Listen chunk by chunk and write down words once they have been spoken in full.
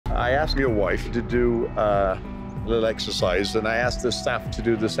I asked your wife to do a little exercise, and I asked the staff to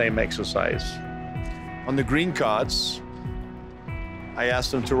do the same exercise. On the green cards, I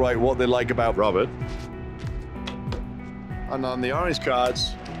asked them to write what they like about Robert. And on the orange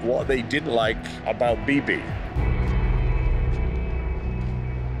cards, what they didn't like about BB.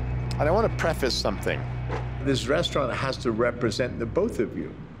 And I want to preface something. This restaurant has to represent the both of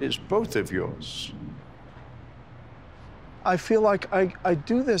you. It's both of yours. I feel like I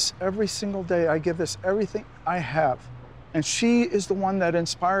do this every single day. I give this everything I have. And she is the one that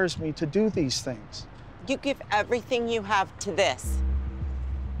inspires me to do these things. You give everything you have to this.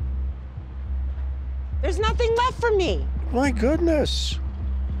 There's nothing left for me. My goodness.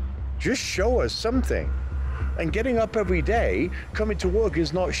 Just show us something. And getting up every day, coming to work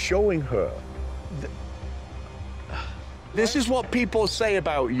is not showing her. This is what people say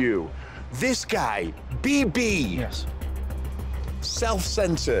about you. This guy, BB. Yes.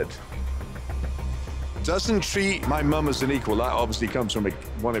 Self-centered. Doesn't treat my mum as an equal. That obviously comes from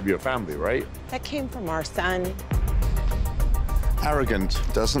one of your family, right? That came from our son. Arrogant,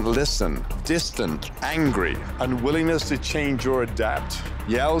 doesn't listen, distant, angry, unwillingness to change or adapt,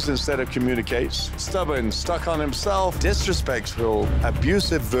 yells instead of communicates, stubborn, stuck on himself, disrespectful,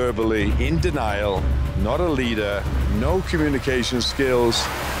 abusive verbally, in denial, not a leader, no communication skills,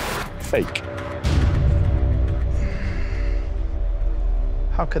 fake.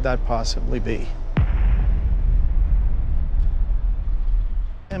 How could that possibly be?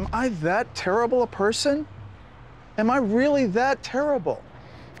 Am I that terrible a person? Am I really that terrible?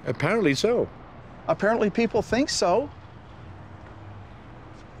 Apparently so. Apparently people think so.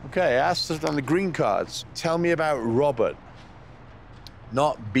 Okay, I asked it on the green cards. Tell me about Robert,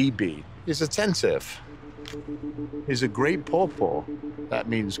 not BB. He's attentive. He's a great pawpaw. That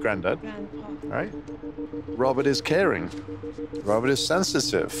means granddad, right? Robert is caring. Robert is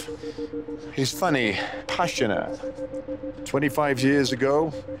sensitive. He's funny, passionate. 25 years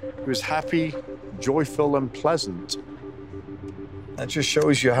ago, he was happy, joyful, and pleasant. That just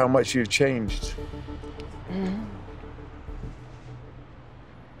shows you how much you've changed. Mm-hmm.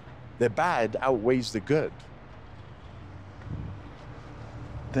 The bad outweighs the good.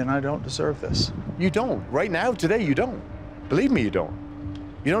 Then I don't deserve this. You don't. Right now, today, you don't. Believe me, you don't.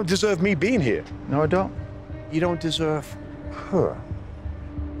 You don't deserve me being here. No, I don't. You don't deserve her.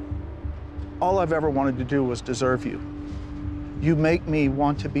 All I've ever wanted to do was deserve you. You make me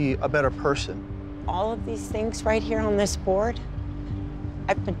want to be a better person. All of these things right here on this board,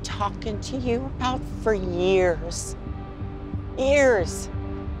 I've been talking to you about for years. Years.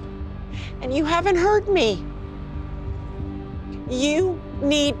 And you haven't heard me. You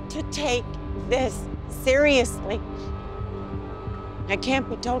need to take this seriously. I can't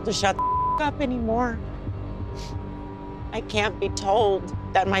be told to shut the up anymore. I can't be told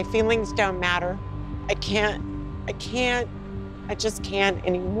that my feelings don't matter. I just can't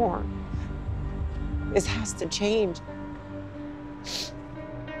anymore. This has to change.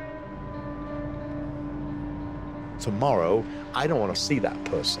 Tomorrow, I don't want to see that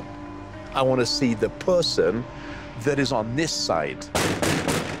person. I want to see the person that is on this side,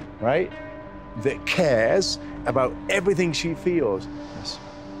 right? That cares about everything she feels. Yes.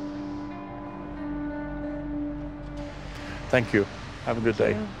 Thank you. Have a good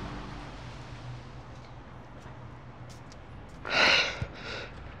day. Yeah.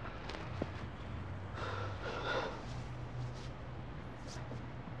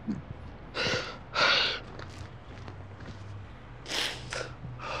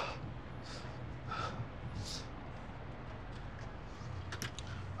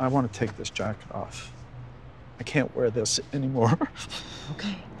 I want to take this jacket off. I can't wear this anymore.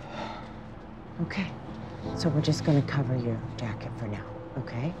 Okay. Okay. So we're just going to cover your jacket for now,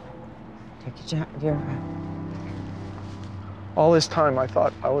 okay? Take your All this time, I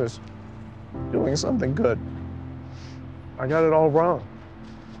thought I was doing something good. I got it all wrong.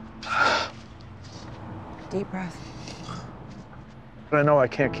 deep breath. But I know I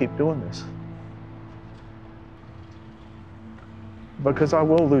can't keep doing this. Because I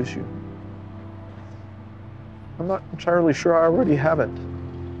will lose you. I'm not entirely sure I already have it.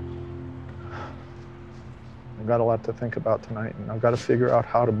 I've got a lot to think about tonight, and I've got to figure out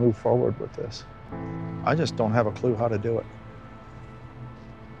how to move forward with this. I just don't have a clue how to do it.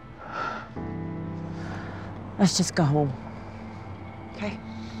 Let's just go home. Okay?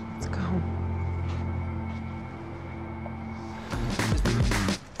 Let's go home.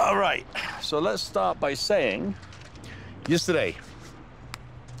 All right, so let's start by saying, yesterday,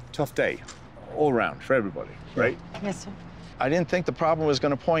 tough day, all around for everybody, right? Yes, sir. I didn't think the problem was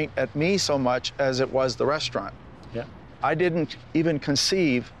going to point at me so much as it was the restaurant. Yeah. I didn't even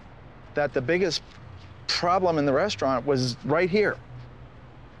conceive that the biggest problem in the restaurant was right here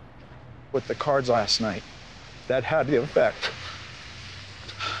with the cards last night. That had the effect.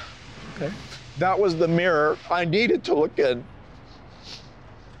 Okay. That was the mirror I needed to look in.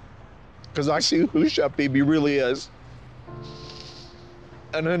 Because I see who Chef BB really is.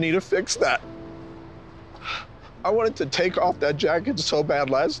 And I need to fix that. I wanted to take off that jacket so bad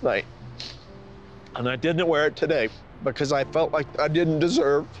last night. And I didn't wear it today because I felt like I didn't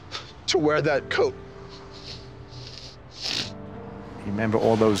deserve to wear that coat. You remember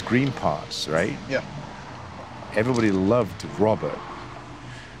all those green parts, right? Yeah. Everybody loved Robert.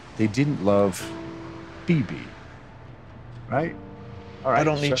 They didn't love BB, right? All right. I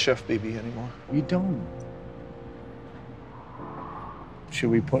don't need Chef BB anymore. You don't. Should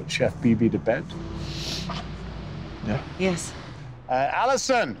we put Chef BB to bed? Yeah. Yes.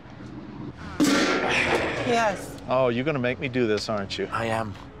 Allison! Yes. Oh, you're gonna make me do this, aren't you? I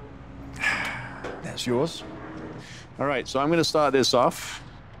am. That's yours. All right, so I'm going to start this off.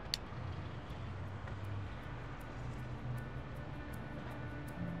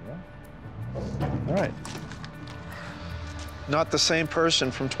 All right. Not the same person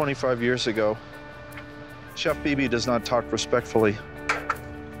from 25 years ago. Chef BB does not talk respectfully.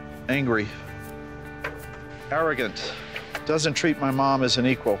 Angry. Arrogant. Doesn't treat my mom as an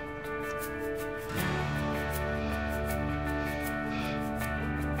equal.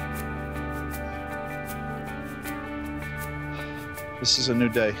 This is a new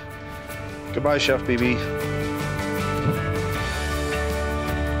day. Goodbye, Chef BB.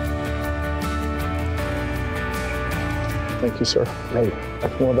 Thank you, sir. Hey,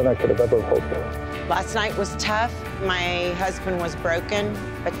 that's more than I could have ever hoped for. Last night was tough. My husband was broken,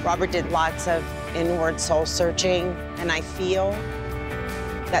 but Robert did lots of inward soul searching, and I feel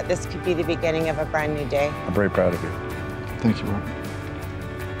that this could be the beginning of a brand new day. I'm very proud of you. Thank you,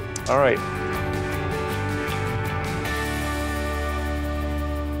 Robert. All right.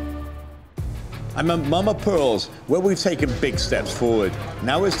 I'm at Mama Pearl's, where we've taken big steps forward.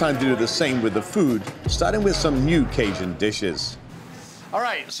 Now it's time to do the same with the food, starting with some new Cajun dishes. All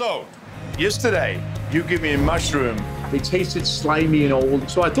right, so yesterday you gave me a mushroom. They tasted slimy and old,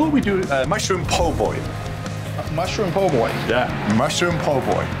 so I thought we'd do a mushroom po' boy. Mushroom po' boy. Yeah, mushroom po'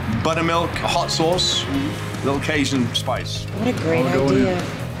 boy. Buttermilk, hot sauce, little Cajun spice. What a great idea.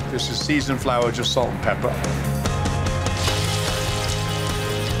 This is seasoned flour, just salt and pepper.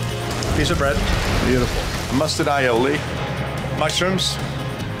 Piece of bread. Beautiful. Mustard aioli, mushrooms,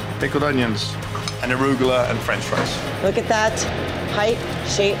 pickled onions, and arugula and French fries. Look at that. Height,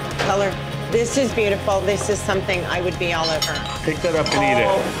 shape, color. This is beautiful. This is something I would be all over. Pick that up and eat it.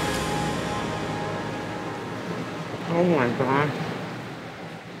 Oh my God.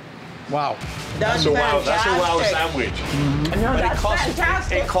 Wow. That's a wow fantastic. sandwich. No, But that's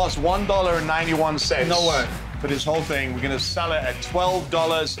fantastic. It costs $1.91. No way. For this whole thing, we're gonna sell it at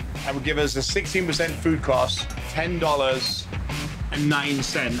 $12 and will give us a 16% food cost,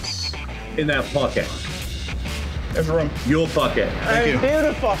 $10.09 in their pocket. There's room. Your pocket. Thank you.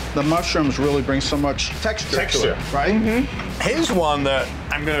 Beautiful. The mushrooms really bring so much texture to it, right? Here's one that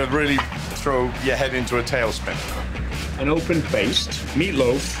I'm gonna really throw your head into a tailspin. An open-faced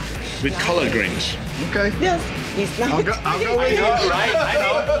meatloaf with collard greens. Okay. Yes. He's not. I'll go with you. Right? I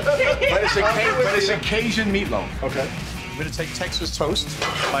know. But it's a Cajun meatloaf. Okay. I'm gonna take Texas toast,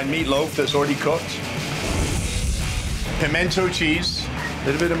 my meatloaf that's already cooked, pimento cheese, a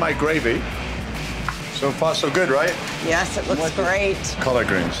little bit of my gravy. So far, so good, right? Yes, it looks great. Collard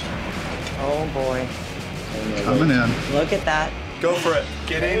greens. Oh boy. Coming in. Look at that. Go for it.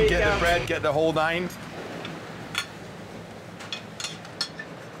 Get There in, you get go. the bread, get the whole nine.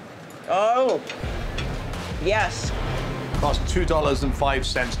 Oh. Yes. Cost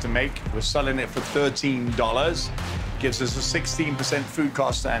 $2.05 to make. We're selling it for $13. Gives us a 16% food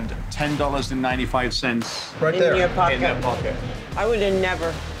cost and $10.95 Right In there. your pocket. in their pocket. I would have never,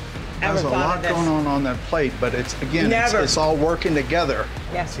 ever There's a thought lot of this. going on that plate, but it's, again, Never. it's all working together.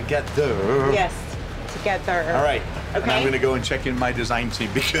 Yes. Together. Yes. Together. All right. And Okay. I'm going to go and check in my design team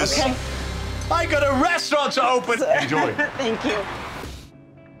because Okay. I got a restaurant to open. Enjoy. Thank you.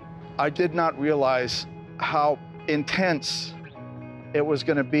 I did not realize how intense it was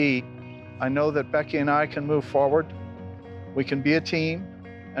going to be. I know that Becky and I can move forward. We can be a team.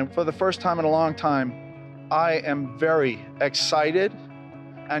 And for the first time in a long time, I am very excited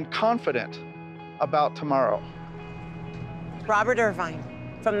and confident about tomorrow. Robert Irvine,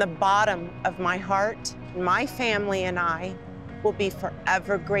 from the bottom of my heart, my family and I will be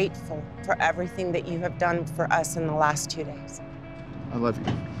forever grateful for everything that you have done for us in the last 2 days. I love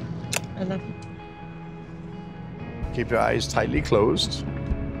you. I love you. Keep your eyes tightly closed.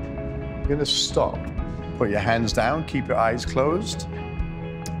 You're gonna stop. Put your hands down, keep your eyes closed.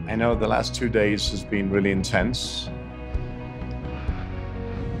 I know the last 2 days has been really intense.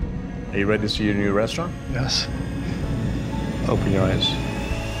 Are you ready to see your new restaurant? Yes. Open your eyes.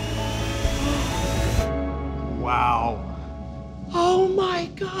 Wow. Oh my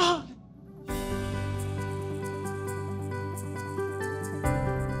God.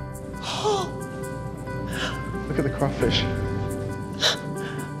 Oh, Look at the crawfish.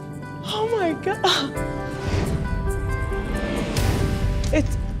 oh my God.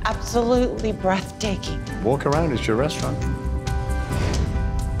 It's absolutely breathtaking. Walk around, it's your restaurant.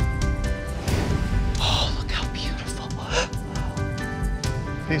 Oh, look how beautiful.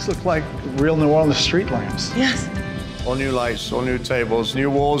 These look like real New Orleans street lamps. Yes, All new lights, all new tables, new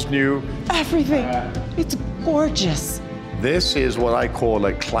walls, new. everything. It's gorgeous. This is what I call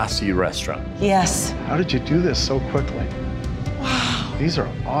a classy restaurant. Yes. How did you do this so quickly? Wow. These are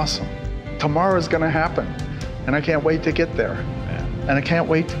awesome. Tomorrow is going to happen, and I can't wait to get there. And I can't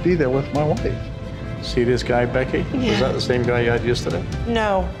wait to be there with my wife. See this guy, Becky? Yeah. Was that the same guy you had yesterday?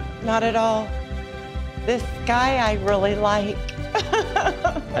 No, not at all. This guy I really like.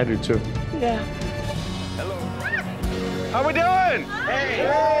 I do too. Yeah. How we doing?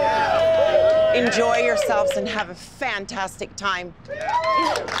 Enjoy yourselves and have a fantastic time.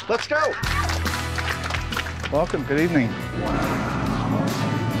 Let's go. Welcome. Good evening.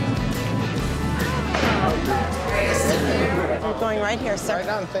 We're going right here, sir. Right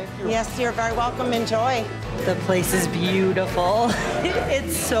down, thank you. Yes, you're very welcome. Enjoy. The place is beautiful.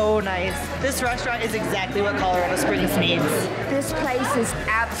 It's so nice. This restaurant is exactly what Colorado Springs needs. This place is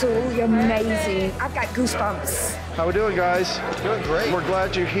absolutely amazing. I've got goosebumps. How we doing, guys? Doing great. We're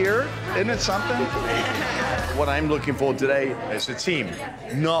glad you're here. Isn't it something? What I'm looking for today is a team,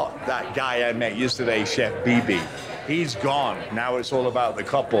 not that guy I met yesterday, Chef BB. He's gone. Now it's all about the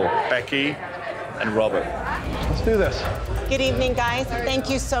couple, Becky and Robert. Let's do this. Good evening, guys. Thank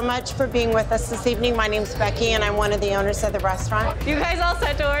you so much for being with us this evening. My name's Becky, and I'm one of the owners of the restaurant. You guys all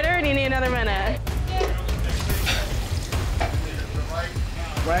set to order, and you need another minute.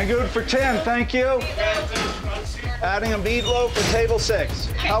 Rangoon for 10, thank you. Adding a meatloaf for table 6.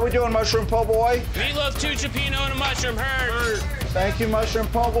 How we doing, mushroom po' boy? Meatloaf, 2 chipino, and a mushroom. Heard. Thank you, mushroom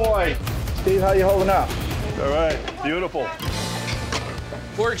po' boy. Steve, how you holding up? All right, beautiful.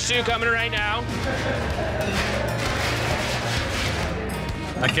 Pork stew coming right now.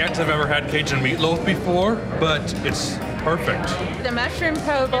 I can't say I've ever had Cajun meatloaf before, but it's perfect. The mushroom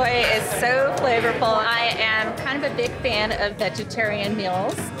po' boy is so flavorful. I am kind of a big fan of vegetarian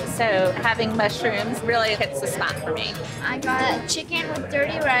meals, so having mushrooms really hits the spot for me. I got chicken with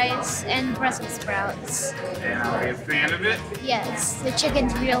dirty rice and Brussels sprouts. Are you a fan of it? Yes, the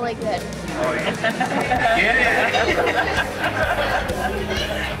chicken's really good.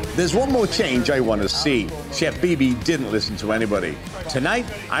 There's one more change I want to see. Chef BB didn't listen to anybody. Tonight,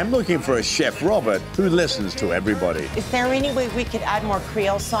 I'm looking for a Chef Robert who listens to everybody. Is there any way we could add more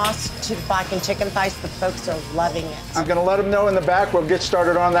Creole sauce to the blackened chicken thighs? The folks are loving it. I'm gonna let them know in the back. We'll get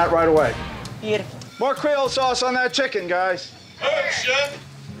started on that right away. Beautiful. More Creole sauce on that chicken, guys.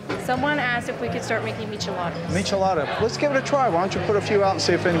 Someone asked if we could start making micheladas. Michelada. Let's give it a try. Why don't you put a few out and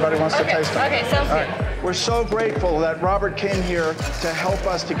see if anybody wants to taste them? Okay, sounds All good. right. We're so grateful that Robert came here to help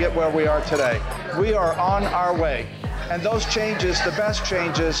us to get where we are today. We are on our way. And those changes, the best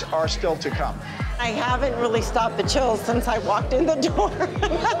changes, are still to come. I haven't really stopped the chills since I walked in the door.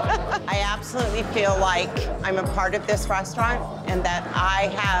 I absolutely feel like I'm a part of this restaurant and that I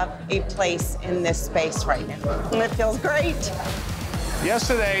have a place in this space right now. And it feels great.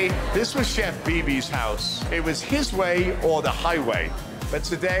 Yesterday, this was Chef BB's house. It was his way or the highway. But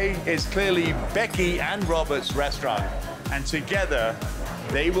today is clearly Becky and Robert's restaurant. And together,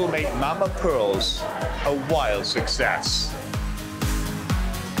 they will make Mama Pearl's a wild success.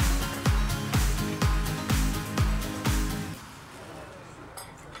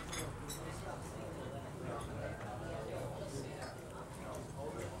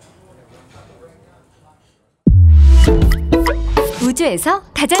 우주에서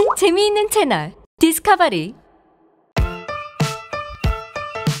가장 재미있는 채널 디스커버리.